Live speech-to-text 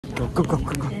Go, go,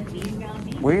 go, go.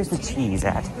 Where's the cheese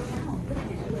at?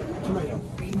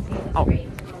 Oh.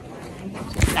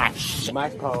 Ah, shit. My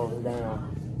call down.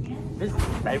 This is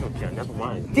favorite kill, never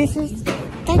mind. This is... So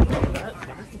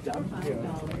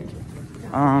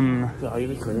are you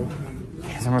recording?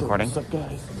 Yes, I'm recording. What's up,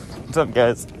 guys? What's up,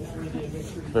 guys?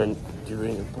 But you're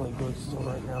in a Plain Goods store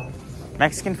right now.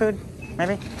 Mexican food,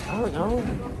 maybe? I don't know.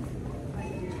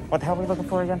 What the hell are we looking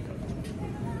for again?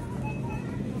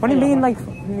 What do you mean, like,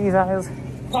 in these aisles?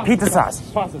 Pizza sauce.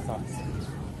 Pasta sauce.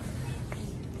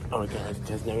 Oh, guys,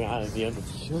 just never out of the other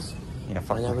tissues. Yeah,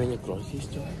 fuck I'm never you. in the grocery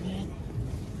store, man.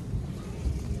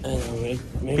 And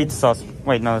maybe Pizza sauce.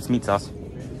 Wait, no, it's meat sauce.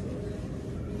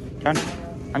 John,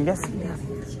 I'm guessing.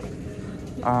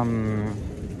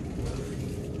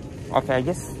 Okay, I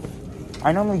guess.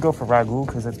 I normally go for ragu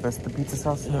because that's best the pizza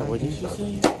sauce. Yeah, what did she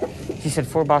say? She said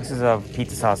 4 boxes of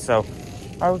pizza sauce, so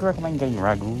I would recommend getting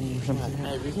ragu or something.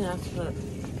 Hey, we can ask her.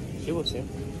 She will say.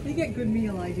 You get good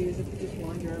meal ideas if you just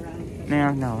wander around.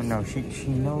 No. She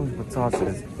knows what sauce it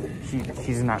is. She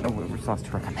does not know what sauce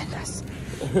to recommend us.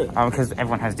 Because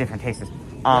everyone has different tastes.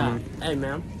 Hey,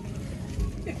 ma'am.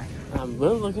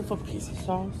 We're looking for pizza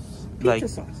sauce. Like,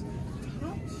 Pizza sauce.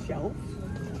 Top shelf.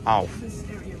 oh, This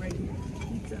area right here.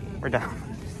 Pizza. we're down.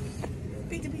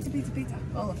 Pizza.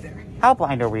 All up there. How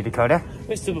blind are we, Dakota?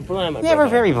 We're super blind, my Yeah, we're brother.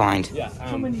 very blind. Yeah,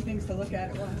 Too many things to look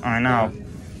at once. I know.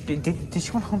 Did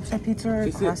she want homestead pizza or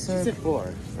she classic? said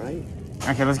 4, right?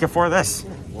 Okay, let's get 4 of this.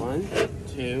 1,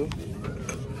 2.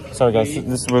 Sorry, guys.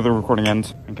 This is where the recording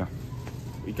ends. Okay.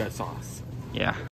 We got sauce. Yeah.